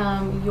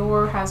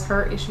 Yor has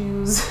her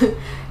issues,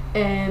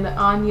 and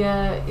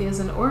Anya is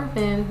an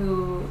orphan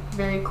who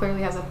very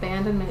clearly has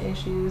abandonment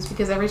issues,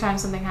 because every time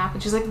something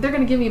happens, she's like, they're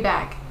gonna give me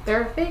back.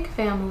 They're a fake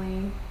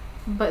family,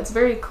 but it's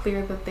very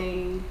clear that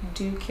they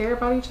do care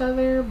about each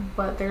other,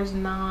 but they're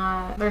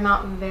not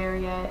there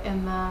yet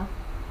in the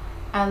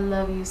I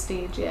love you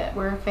stage yet.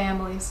 We're a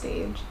family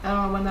stage. I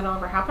don't know when that'll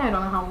ever happen. I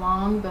don't know how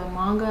long the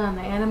manga and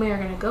the anime are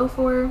gonna go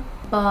for,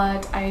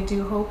 but I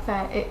do hope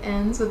that it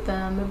ends with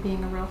them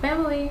being a real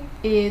family.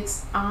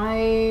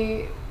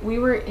 We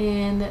were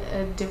in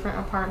a different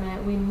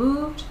apartment. We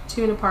moved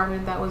to an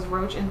apartment that was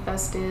roach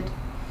infested,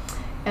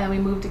 and we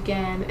moved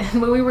again.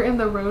 And when we were in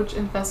the roach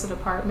infested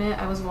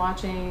apartment, I was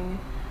watching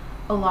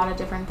a lot of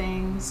different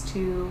things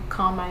to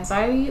calm my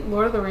anxiety.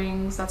 Lord of the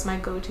Rings, that's my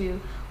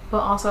go-to. But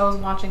also I was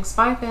watching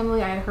Spy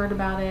Family. I had heard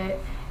about it.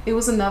 It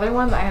was another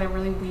one that I had a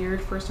really weird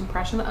first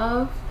impression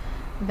of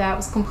that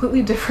was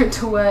completely different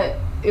to what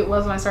it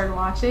was when I started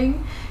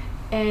watching,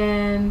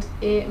 and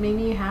it made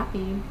me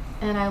happy.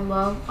 And I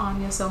love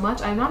Anya so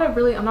much. I'm not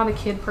a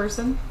kid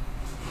person,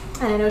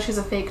 and I know she's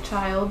a fake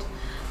child,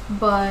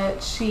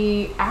 but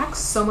she acts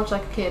so much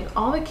like a kid.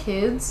 All the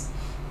kids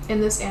in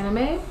this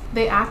anime,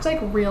 they act like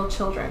real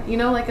children. You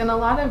know, like in a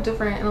lot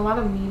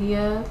of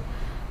media,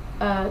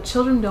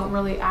 children don't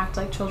really act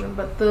like children,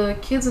 but the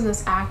kids in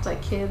this act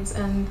like kids,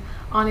 and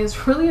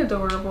Anya's really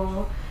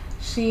adorable.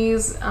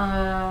 She's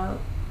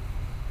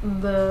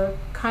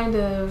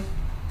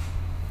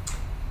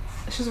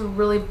she's a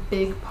really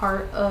big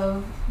part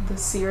of the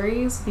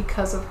series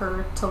because of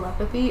her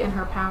telepathy and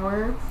her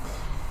power,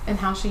 and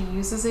how she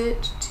uses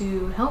it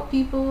to help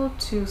people,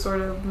 to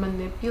sort of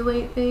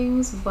manipulate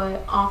things,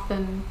 but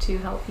often to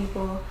help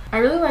people. I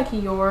really like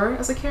Yor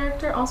as a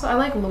character. Also, I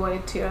like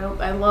Lloyd too.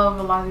 I love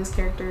a lot of these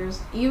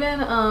characters.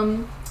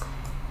 Even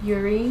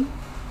Yuri.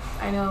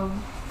 I know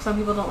some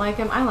people don't like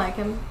him. I like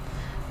him.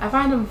 I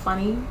find him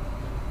funny,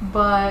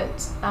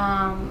 but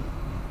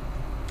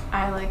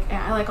I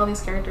like all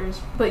these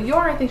characters. But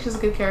Yor, I think she's a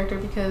good character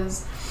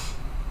because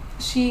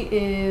she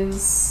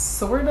is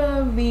sort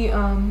of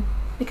the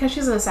because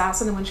she's an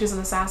assassin, and when she's an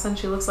assassin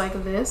she looks like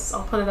this.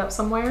 I'll put it up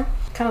somewhere.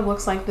 Kind of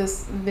looks like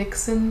this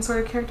vixen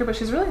sort of character, but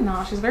she's really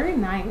not. She's very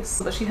nice,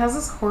 but she has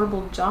this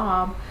horrible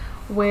job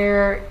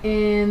where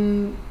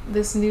in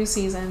this new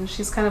season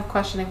she's kind of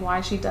questioning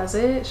why she does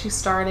it. She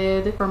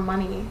started for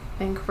money, I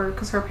think,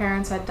 because her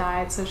parents had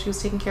died, so she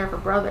was taking care of her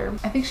brother.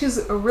 I think she's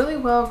a really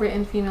well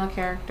written female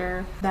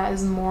character that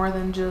is more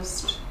than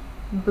just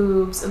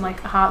boobs and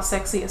like a hot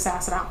sexy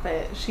assassin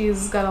outfit.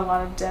 She's got a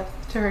lot of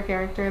depth to her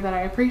character that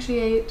I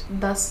appreciate.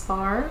 Thus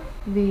far,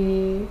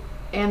 the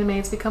anime,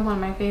 it's become one of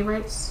my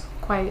favorites.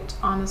 quite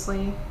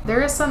honestly.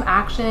 There is some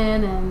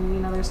action and, you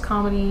know, there's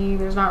comedy.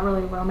 There's not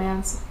really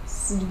romance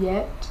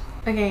yet.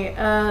 Okay,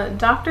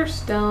 Dr.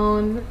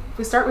 Stone,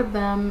 we start with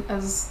them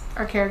as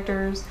our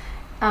characters.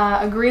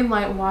 A green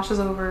light washes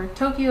over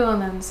Tokyo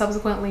and then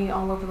subsequently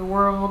all over the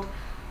world,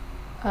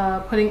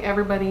 putting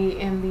everybody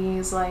in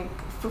these, like,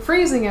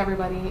 freezing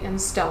everybody in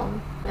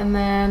stone. And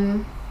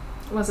then,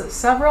 was it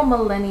several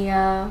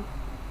millennia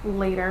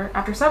later,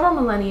 after several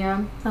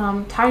millennia,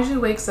 Taiju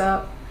wakes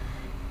up,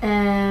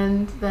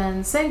 and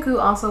then Senku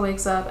also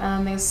wakes up,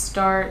 and they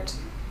start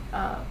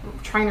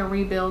trying to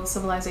rebuild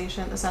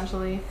civilization,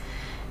 essentially.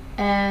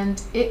 And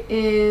it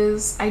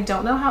is, I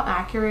don't know how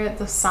accurate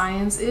the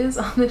science is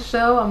on this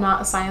show. I'm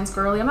not a science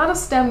girly. I'm not a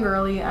STEM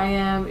girly. I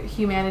am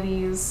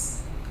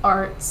humanities,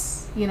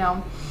 arts, you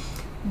know.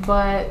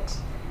 But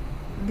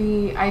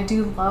I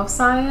do love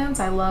science.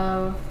 I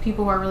love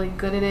people who are really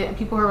good at it and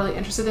people who are really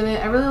interested in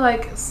it.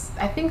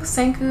 I think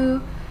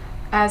Senku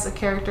as a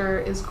character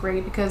is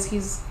great because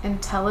he's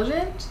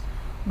intelligent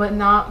but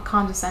not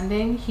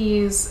condescending.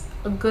 He's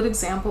a good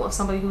example of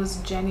somebody who is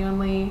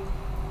genuinely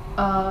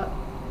a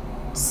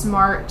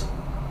smart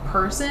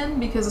person,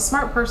 because a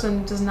smart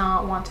person does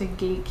not want to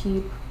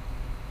gatekeep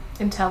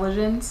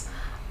intelligence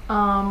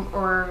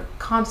or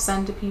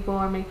condescend to people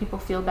or make people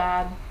feel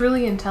bad. A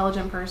really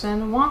intelligent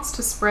person wants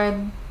to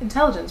spread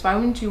intelligence. Why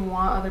wouldn't you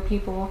want other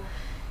people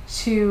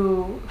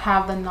to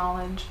have the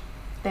knowledge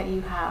that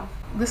you have?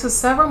 This is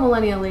several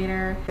millennia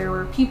later. There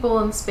were people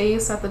in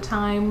space at the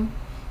time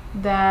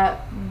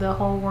that the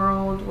whole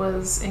world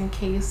was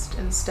encased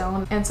in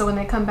stone. And so when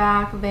they come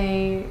back,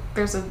 they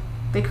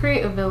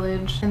create a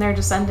village and their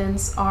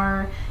descendants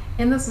are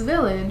in this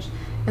village.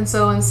 And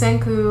so when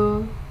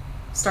Senku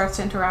starts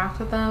to interact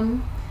with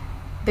them,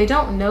 they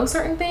don't know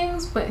certain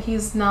things, but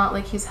he's not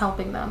like he's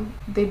helping them.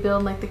 They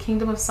build like the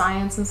kingdom of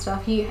science and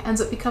stuff. He ends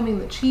up becoming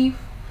the chief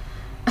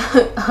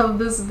of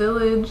this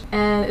village,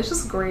 and it's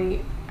just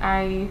great.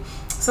 There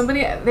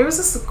was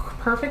this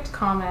perfect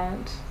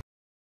comment.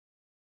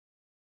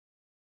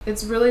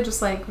 It's really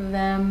just like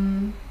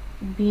them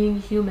being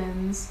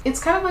humans. It's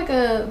kind of like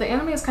the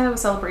anime is kind of a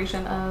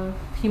celebration of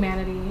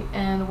humanity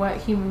and what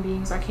human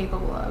beings are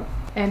capable of,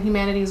 and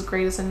humanity's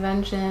greatest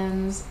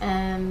inventions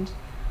and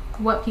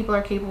what people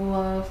are capable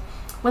of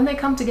when they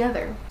come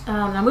together.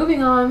 Now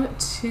moving on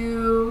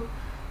to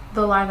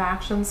the live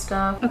action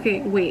stuff.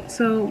 Okay, wait,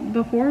 so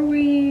before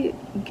we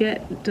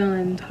get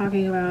done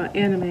talking about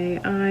anime,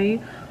 I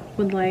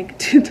would like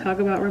to talk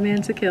about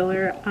Romantic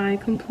Killer. I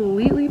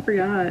completely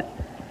forgot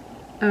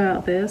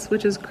about this,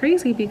 which is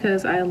crazy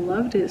because I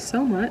loved it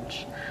so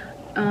much.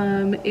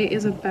 It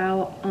is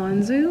about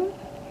Anzu,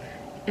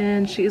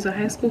 and she is a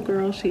high school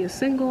girl. She is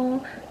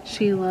single.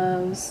 She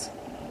loves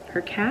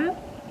her cat,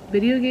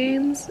 video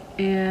games,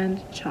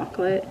 and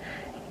chocolate.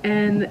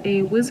 And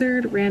a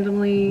wizard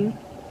randomly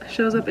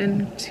shows up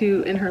in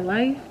her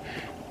life.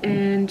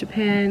 And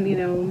Japan, you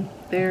know,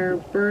 their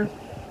birth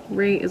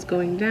rate is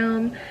going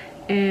down,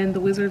 and the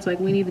wizard's like,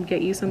 we need to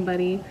get you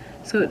somebody.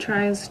 So it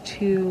tries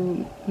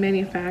to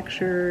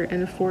manufacture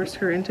and force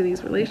her into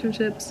these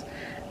relationships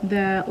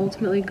that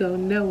ultimately go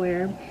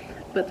nowhere.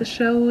 But the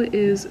show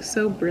is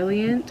so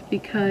brilliant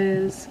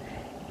because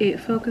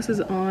it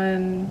focuses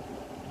on,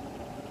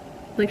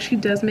 like, she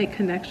does make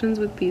connections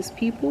with these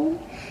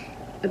people,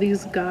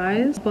 these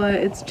guys, but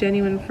it's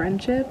genuine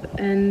friendship,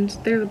 and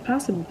there's a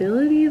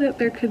possibility that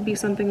there could be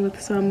something with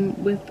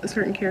a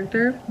certain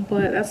character,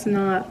 but that's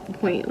not the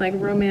point. Like,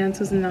 romance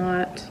is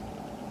not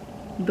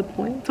the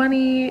point.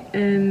 Funny,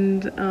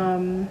 and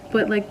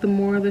but like the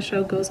more the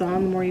show goes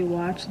on, the more you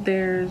watch,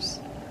 there's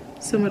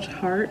so much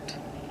heart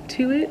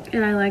to it,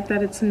 and I like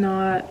that it's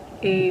not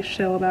a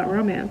show about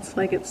romance.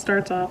 Like, it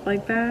starts off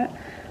like that,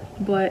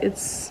 but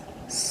it's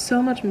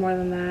so much more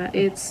than that.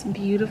 It's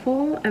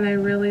beautiful, and I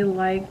really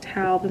liked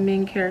how the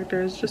main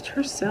character is just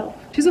herself.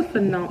 She's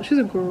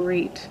a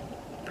great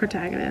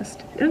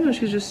protagonist. I don't know,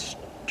 she's just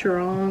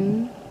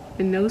strong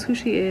and knows who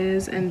she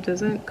is and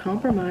doesn't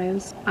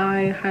compromise.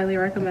 I highly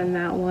recommend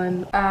that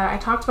one. I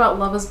talked about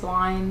Love is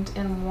Blind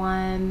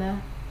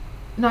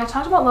I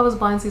talked about Love is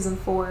Blind season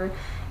 4,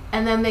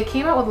 and then they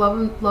came out with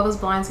Love is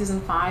Blind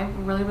season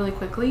 5 really, really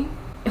quickly.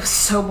 It was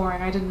so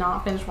boring. I did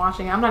not finish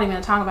watching it. I'm not even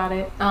gonna talk about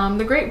it.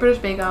 The Great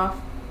British Bake Off,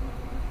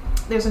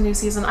 there's a new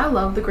season. I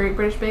love the Great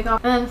British Bake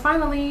Off. And then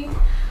finally,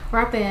 we're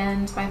at the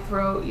end. My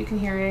throat, you can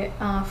hear it.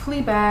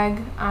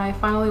 Fleabag, I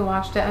finally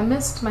watched it. I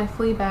missed my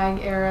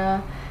Fleabag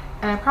era,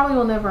 and I probably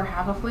will never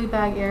have a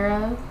Fleabag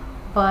era,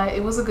 but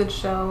it was a good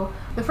show.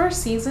 The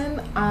first season,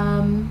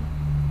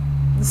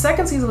 the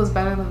second season was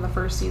better than the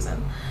first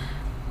season.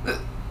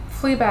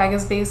 Fleabag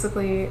is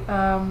basically,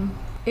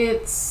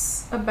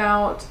 it's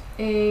about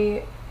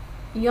a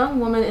young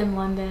woman in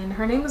London.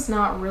 Her name is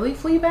not really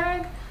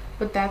Fleabag,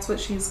 but that's what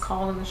she's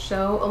called in the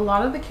show. A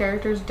lot of the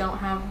characters don't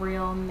have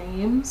real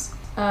names.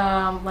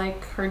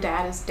 Like her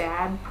dad is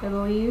Dad, I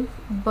believe.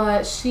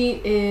 But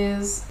she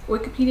is,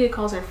 Wikipedia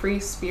calls her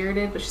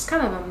free-spirited, but she's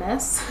kind of a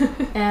mess.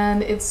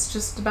 And it's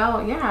just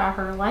about, yeah,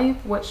 her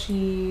life, what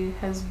she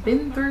has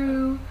been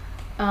through,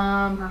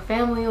 her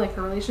family, like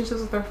her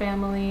relationships with her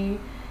family,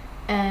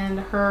 and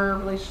her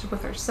relationship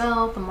with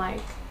herself and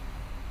like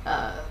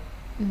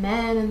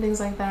men and things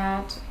like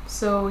that.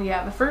 So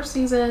yeah, the first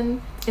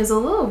season is a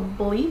little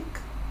bleak.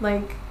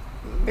 Like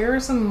there are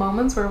some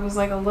moments where it was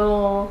like a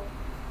little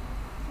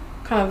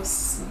kind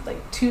of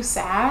like too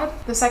sad.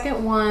 The second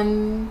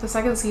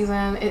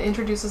season, it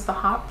introduces the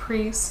hot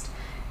priest,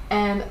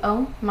 and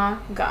oh my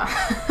god.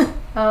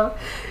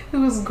 It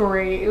was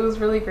great. It was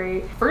really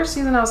great. First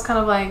season I was kind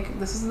of like,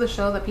 this is the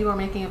show that people are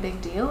making a big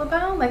deal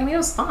about. Like, I mean, it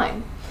was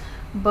fine,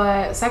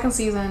 but second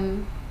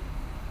season,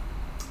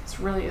 it's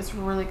really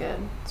good.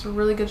 It's a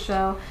really good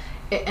show.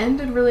 It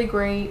ended really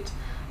great.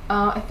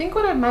 I think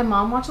my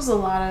mom watches a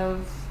lot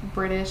of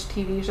British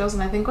TV shows,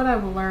 and I think what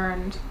I've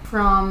learned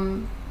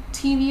from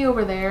TV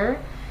over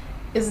there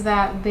is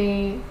that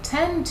they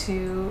tend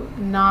to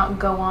not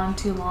go on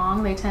too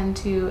long. They tend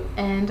to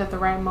end at the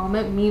right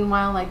moment.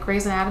 Meanwhile, like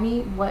Grey's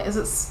Anatomy, what is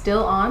it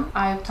still on?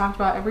 I've talked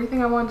about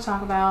everything I wanted to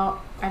talk about.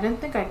 I didn't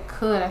think I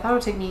could. I thought it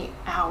would take me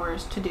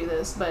hours to do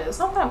this, but it's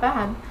not that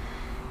bad.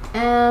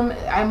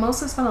 I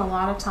mostly spent a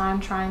lot of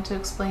time trying to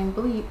explain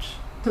Bleach,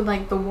 to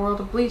like the world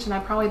of Bleach, and I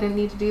probably didn't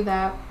need to do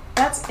that.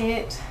 That's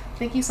it.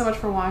 Thank you so much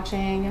for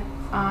watching.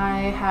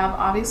 I have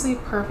obviously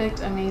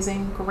perfect,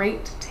 amazing,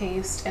 great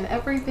taste in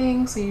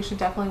everything, so you should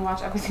definitely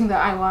watch everything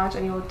that I watch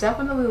and you will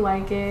definitely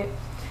like it.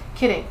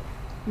 Kidding.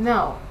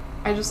 No.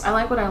 I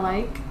like what I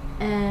like,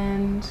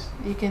 and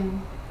you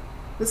can...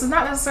 This is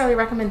not necessarily a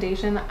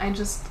recommendation. I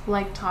just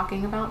like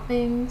talking about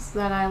things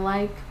that I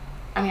like.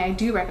 I mean, I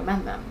do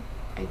recommend them.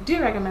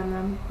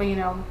 But you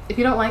know, if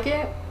you don't like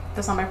it,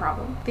 that's not my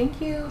problem.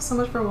 Thank you so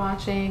much for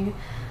watching.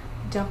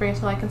 Don't forget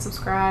to like and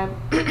subscribe.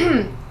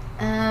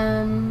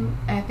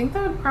 I think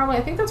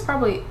that's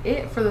probably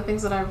it for the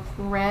things that I've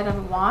read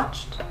and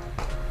watched.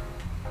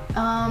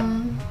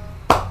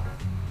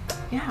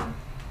 Yeah,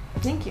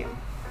 thank you,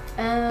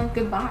 and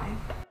goodbye.